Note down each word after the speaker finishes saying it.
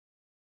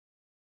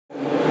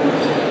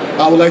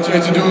I would like to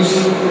introduce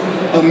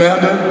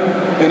Amanda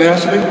and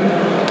Ashleigh.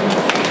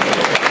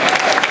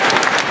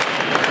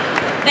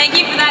 Thank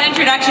you for that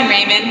introduction,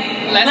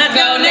 Raymond. Let's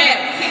go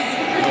Knicks!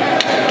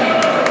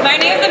 My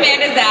name is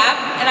Amanda Zapp,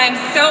 and I'm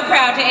so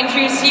proud to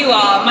introduce you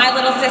all my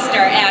little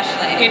sister,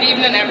 Ashleigh. Good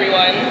evening,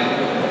 everyone.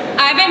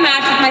 I've been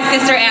matched with my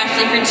sister,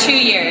 Ashleigh, for 2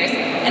 years,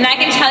 and I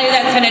can tell you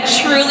that's been a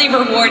truly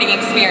rewarding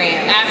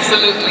experience.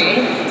 Absolutely.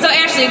 So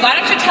Ashleigh, why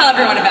don't you tell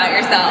everyone about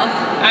yourself?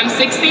 I'm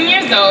 16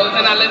 years old,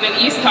 and I live in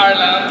East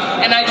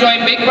Harlem, and I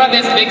joined Big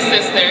Brothers Big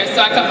Sisters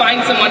so I could find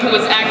someone who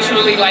was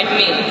actually like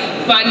me.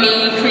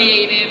 Funny,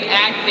 creative,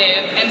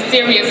 active, and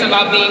serious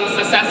about being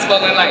successful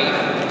in life.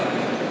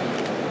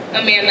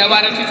 Amanda,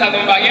 why don't you tell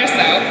them about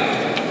yourself?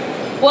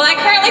 Well, I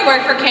currently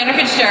work for Cantor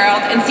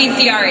Fitzgerald and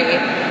CCRE,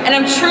 and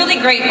I'm truly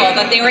grateful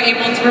that they were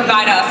able to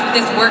provide us with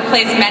this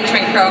workplace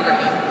mentoring program.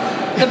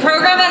 The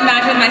program that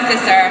matched with my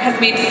sister has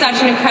made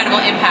such an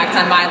incredible impact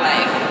on my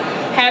life.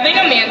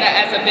 Having Amanda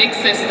as a big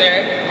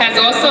sister has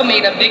also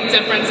made a big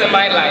difference in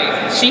my life.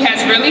 She has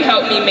really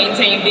helped me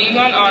maintain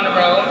being on honor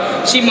roll.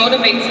 She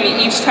motivates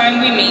me each time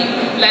we meet,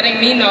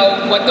 letting me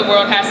know what the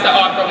world has to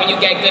offer when you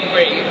get good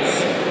grades.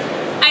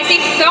 I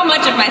see so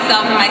much of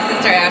myself in my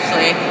sister,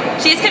 Ashleigh.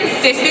 She has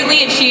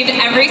consistently achieved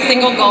every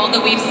single goal that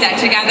we've set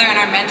together in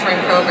our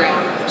mentoring program.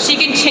 She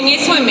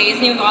continues to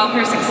amaze me with all of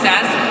her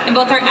success in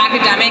both her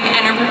academic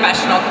and her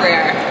professional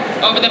career.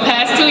 Over the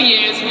past 2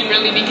 years, we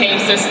really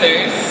became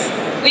sisters.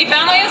 We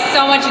found we have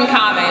so much in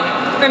common,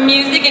 from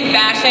music and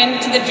fashion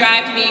to the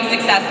drive to being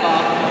successful.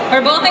 We're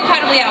both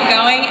incredibly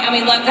outgoing, and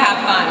we love to have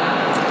fun.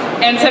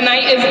 And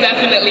tonight is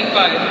definitely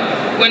fun.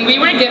 When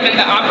we were given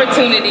the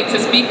opportunity to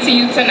speak to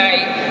you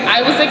tonight,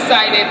 I was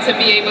excited to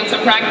be able to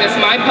practice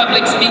my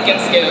public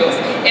speaking skills.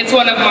 It's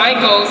one of my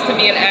goals to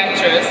be an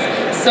actress.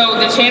 So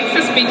the chance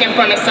to speak in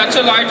front of such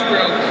a large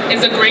group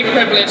is a great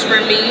privilege for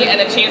me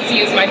and a chance to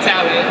use my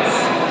talents.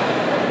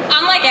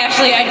 Unlike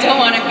Ashleigh, I don't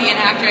want to be an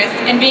actress,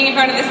 and being in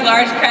front of this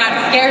large crowd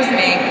scares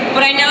me,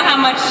 but I know how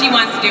much she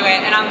wants to do it,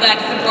 and I'm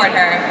glad to support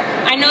her.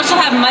 I know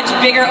she'll have much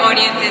bigger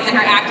audiences in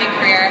her acting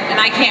career,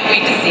 and I can't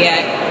wait to see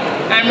it.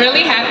 I'm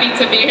really happy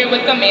to be here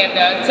with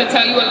Amanda to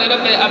tell you a little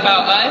bit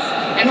about us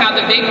and how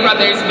the Big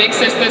Brothers Big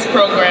Sisters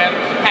program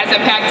has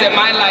impacted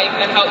my life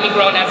and helped me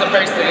grow as a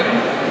person.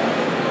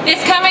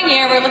 This coming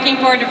year, we're looking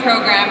forward to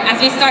program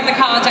as we start the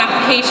college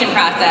application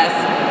process.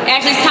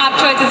 Ashleigh's top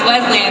choice is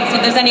Wesleyan,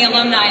 so if there's any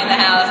alumni in the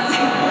house.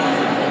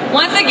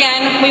 Once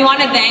again, we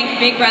want to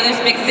thank Big Brothers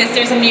Big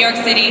Sisters of New York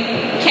City,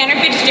 Cantor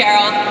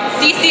Fitzgerald,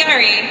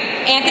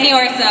 CCRE, Anthony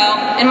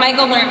Orso, and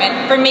Michael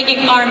Lerman for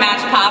making our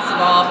match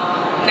possible.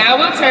 Now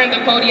we'll turn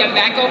the podium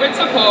back over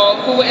to Paul,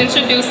 who will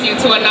introduce you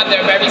to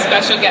another very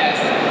special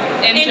guest.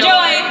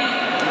 Enjoy.